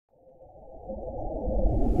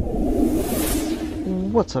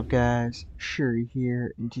What's up guys, Shouri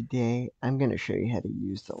here, and today I'm going to show you how to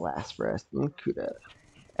use the Last Breath and cuda.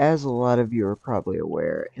 As a lot of you are probably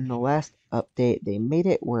aware, in the last update they made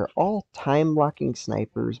it where all time-locking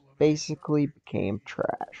snipers basically became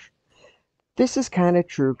trash. This is kind of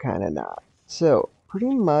true, kind of not. So,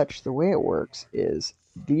 pretty much the way it works is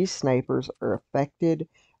these snipers are affected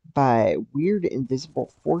by weird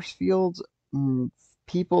invisible force fields.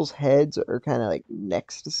 People's heads are kind of like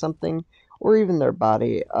next to something, or even their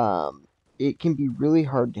body. It can be really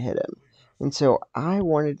hard to hit them. And so I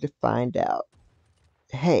wanted to find out,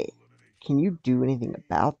 hey, can you do anything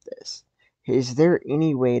about this? Is there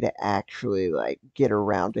any way to actually like get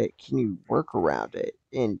around it? Can you work around it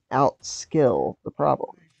and outskill the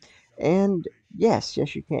problem? And yes,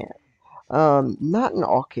 you can. Not in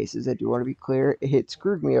all cases, I do want to be clear. It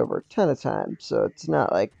screwed me over a ton of times, so it's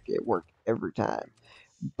not like it worked every time.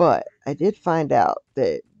 But I did find out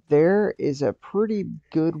that there is a pretty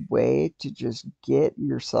good way to just get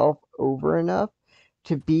yourself over enough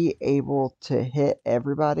to be able to hit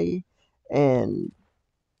everybody, and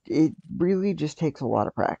it really just takes a lot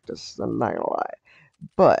of practice, I'm not gonna lie.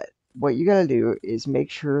 But what you gotta do is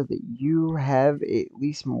make sure that you have at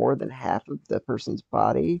least more than half of the person's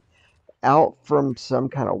body out from some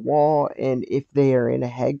kind of wall, and if they are in a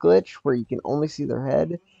head glitch where you can only see their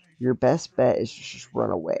head, your best bet is to just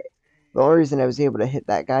run away. The only reason I was able to hit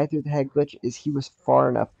that guy through the head glitch is he was far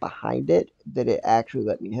enough behind it that it actually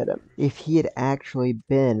let me hit him. If he had actually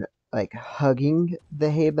been like hugging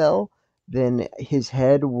the hay bale, then his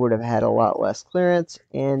head would have had a lot less clearance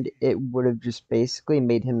and it would have just basically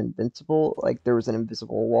made him invincible, like there was an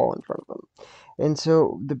invisible wall in front of him. And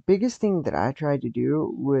so the biggest thing that I tried to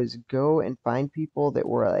do was go and find people that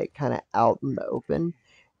were like kind of out in the open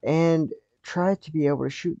and try to be able to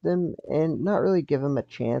shoot them and not really give them a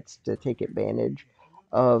chance to take advantage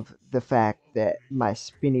of the fact that my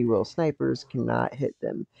spinny wheel snipers cannot hit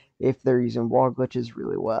them if they're using wall glitches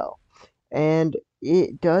really well. And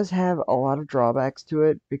it does have a lot of drawbacks to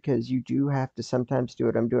it because you do have to sometimes do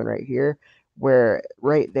what I'm doing right here, where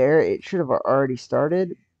right there it should have already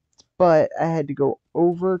started, but I had to go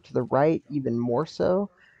over to the right even more so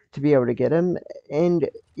to be able to get him. And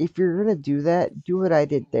if you're going to do that, do what I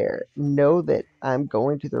did there. Know that I'm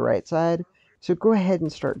going to the right side, so go ahead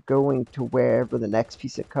and start going to wherever the next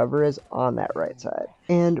piece of cover is on that right side.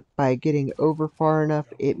 And by getting over far enough,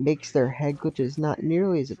 it makes their head glitches not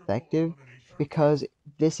nearly as effective because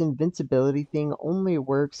this invincibility thing only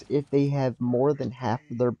works if they have more than half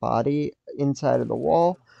of their body inside of the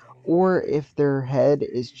wall, or if their head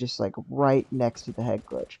is just like right next to the head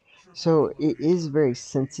glitch. So it is very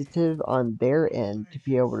sensitive on their end to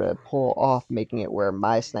be able to pull off making it where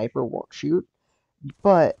my sniper won't shoot,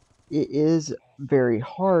 but it is very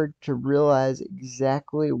hard to realize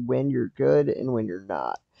exactly when you're good and when you're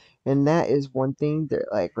not. And that is one thing that,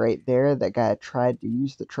 like right there, that guy tried to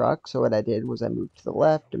use the truck. So what I did was I moved to the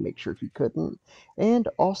left to make sure he couldn't. And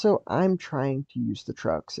also, I'm trying to use the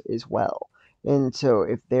trucks as well. And so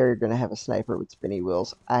if they're going to have a sniper with spinny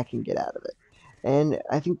wheels, I can get out of it. And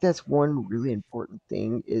I think that's one really important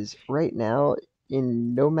thing is right now,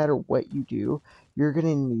 in no matter what you do, you're going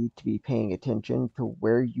to need to be paying attention to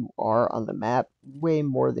where you are on the map way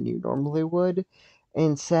more than you normally would.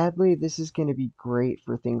 And sadly, this is going to be great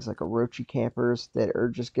for things like Orochi campers that are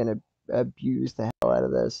just going to abuse the hell out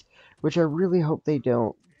of this, which I really hope they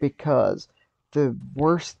don't, because the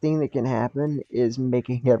worst thing that can happen is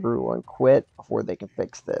making everyone quit before they can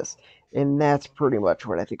fix this. And that's pretty much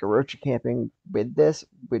what I think Orochi camping with this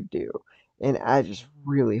would do. And I just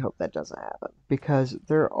really hope that doesn't happen because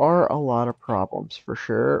there are a lot of problems for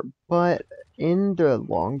sure, but in the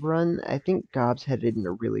long run, I think Gob's headed in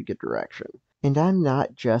a really good direction. And I'm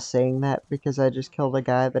not just saying that because I just killed a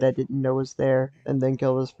guy that I didn't know was there and then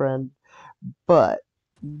killed his friend, but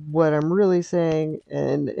what I'm really saying,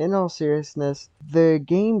 and in all seriousness, the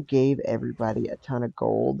game gave everybody a ton of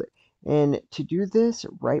gold, and to do this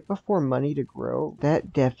right before money to grow,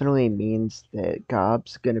 that definitely means that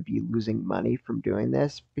Gob's going to be losing money from doing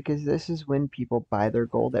this, because this is when people buy their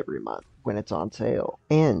gold every month, when it's on sale.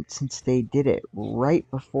 And since they did it right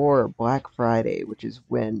before Black Friday, which is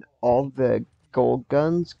when all the gold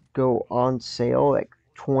guns go on sale like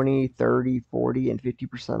 20, 30, 40, and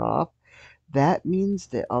 50% off, that means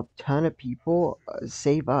that a ton of people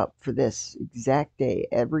save up for this exact day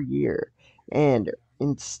every year. And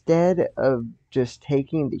instead of just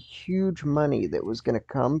taking the huge money that was going to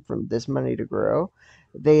come from this money to grow,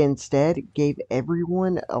 they instead gave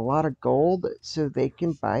everyone a lot of gold so they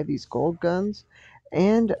can buy these gold guns.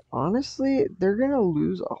 And honestly, they're going to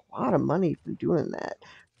lose a lot of money from doing that.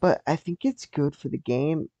 But I think it's good for the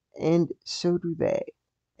game, and so do they.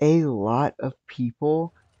 a lot of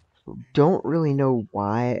people don't really know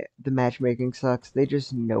why the matchmaking sucks. They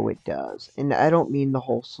just know it does. And I don't mean the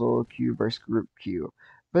whole solo queue versus group queue,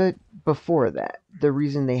 but before that, the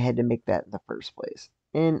reason they had to make that in the first place.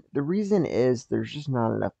 And the reason is there's just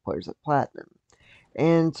not enough players at Platinum.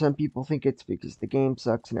 And some people think it's because the game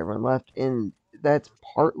sucks and everyone left, and that's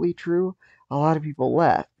partly true. A lot of people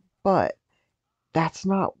left, but that's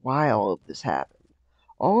not why all of this happened.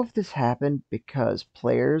 All of this happened because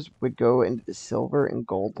players would go into the silver and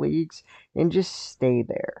gold leagues and just stay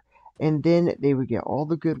there. And then they would get all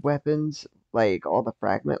the good weapons, like all the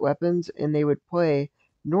fragment weapons, and they would play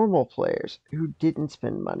normal players who didn't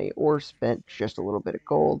spend money or spent just a little bit of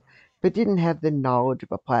gold, but didn't have the knowledge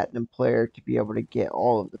of a platinum player to be able to get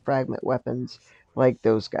all of the fragment weapons like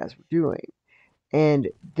those guys were doing. And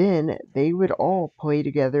then they would all play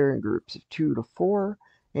together in groups of 2 to 4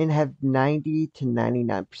 and have 90 to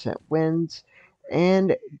 99% wins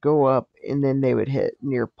and go up. And then they would hit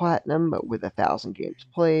near platinum with 1,000 games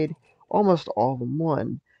played, almost all of them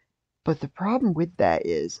won. But the problem with that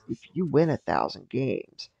is if you win 1,000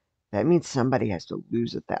 games, that means somebody has to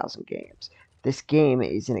lose 1,000 games. This game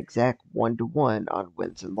is an exact 1-to-1 on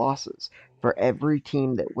wins and losses. For every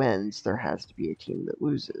team that wins, there has to be a team that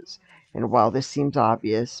loses. And while this seems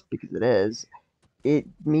obvious, because it is, it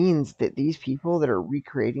means that these people that are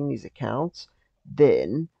recreating these accounts,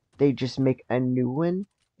 then they just make a new one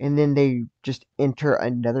and then they just enter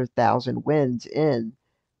another 1,000 wins in.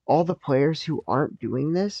 All the players who aren't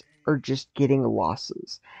doing this are just getting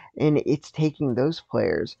losses. And it's taking those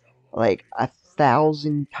players like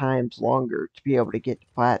 1,000 times longer to be able to get to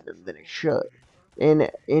platinum than it should.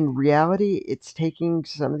 And in reality, it's taking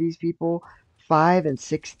some of these people 5 and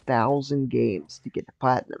 6,000 games to get to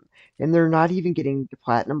platinum. And they're not even getting to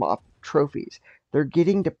platinum off of trophies. They're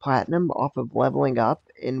getting to platinum off of leveling up,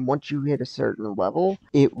 and once you hit a certain level,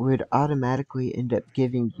 it would automatically end up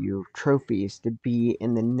giving you trophies to be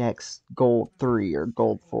in the next gold 3 or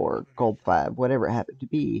gold 4, gold 5, whatever it happened to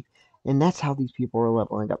be. And that's how these people are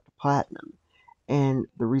leveling up to platinum. And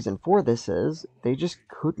the reason for this is they just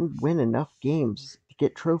couldn't win enough games to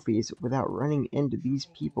get trophies without running into these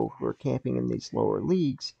people who are camping in these lower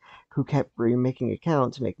leagues who kept remaking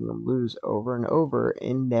accounts, making them lose over and over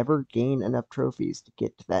and never gain enough trophies to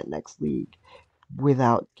get to that next league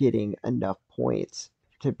without getting enough points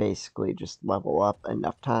to basically just level up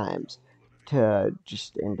enough times to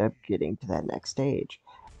just end up getting to that next stage.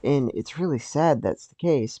 And it's really sad that's the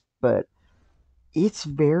case, but it's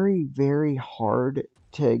very, very hard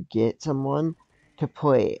to get someone to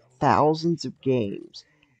play thousands of games.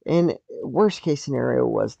 And worst case scenario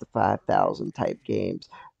was the 5,000 type games.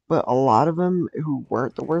 But a lot of them who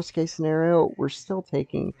weren't the worst case scenario were still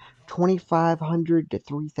taking 2,500 to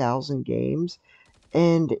 3,000 games.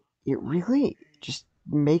 And it really just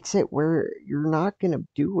makes it where you're not going to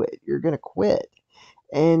do it. You're going to quit.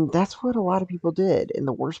 And that's what a lot of people did. And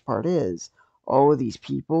the worst part is, all of these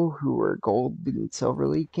people who were gold and silver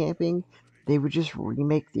league camping, they would just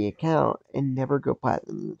remake the account and never go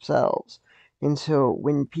platinum themselves. And so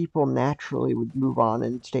when people naturally would move on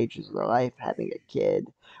in stages of their life, having a kid,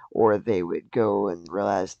 or they would go and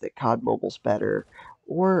realize that COD Mobile's better,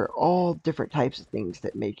 or all different types of things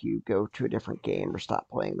that make you go to a different game or stop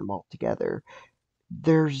playing them altogether,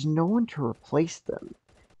 there's no one to replace them.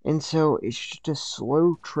 And so it's just a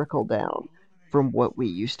slow trickle down from what we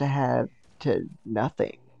used to have to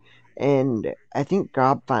nothing. And I think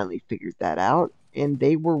God finally figured that out, and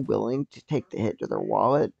they were willing to take the hit to their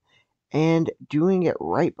wallet and doing it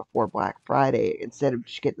right before Black Friday instead of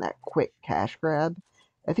just getting that quick cash grab.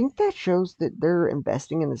 I think that shows that they're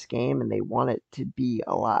investing in this game and they want it to be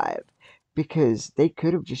alive because they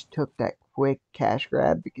could have just took that quick cash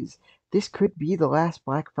grab because this could be the last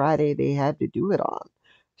Black Friday they had to do it on.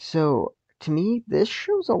 So to me, this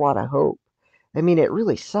shows a lot of hope. I mean, it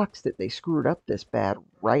really sucks that they screwed up this bad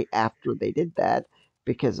right after they did that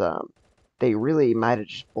because they really might have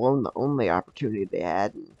just blown the only opportunity they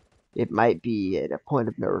had, and it might be at a point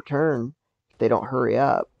of no return if they don't hurry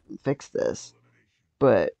up and fix this.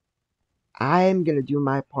 But I'm going to do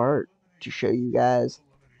my part to show you guys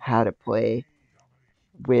how to play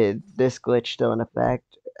with this glitch still in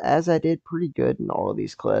effect, as I did pretty good in all of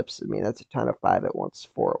these clips. I mean, that's a ton of 5 at once,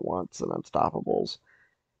 4 at once, and unstoppables.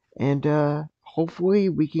 And hopefully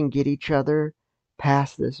we can get each other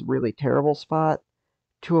past this really terrible spot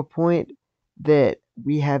to a point that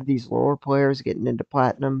we have these lower players getting into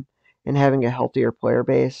platinum and having a healthier player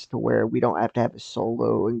base to where we don't have to have a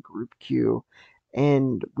solo and group queue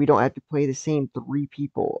and we don't have to play the same 3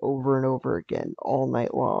 people over and over again all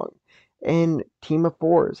night long. And team of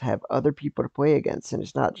fours have other people to play against, and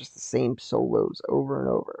it's not just the same solos over and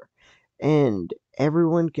over. And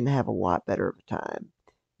everyone can have a lot better of a time.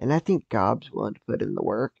 And I think Gob's willing to put in the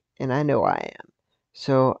work, and I know I am.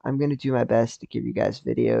 So I'm going to do my best to give you guys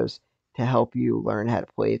videos to help you learn how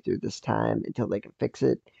to play through this time until they can fix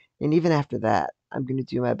it. And even after that, I'm going to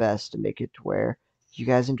do my best to make it to where you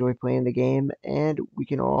guys enjoy playing the game and we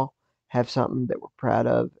can all have something that we're proud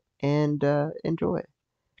of and enjoy.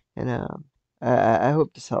 And I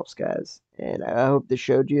hope this helps, guys. And I hope this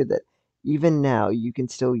showed you that even now you can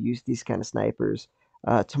still use these kind of snipers.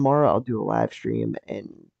 Tomorrow I'll do a live stream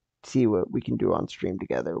and see what we can do on stream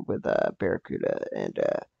together with Barracuda, and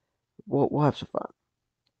we'll have some fun.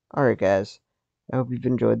 All right, guys. I hope you've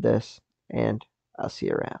enjoyed this, and I'll see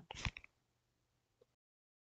you around.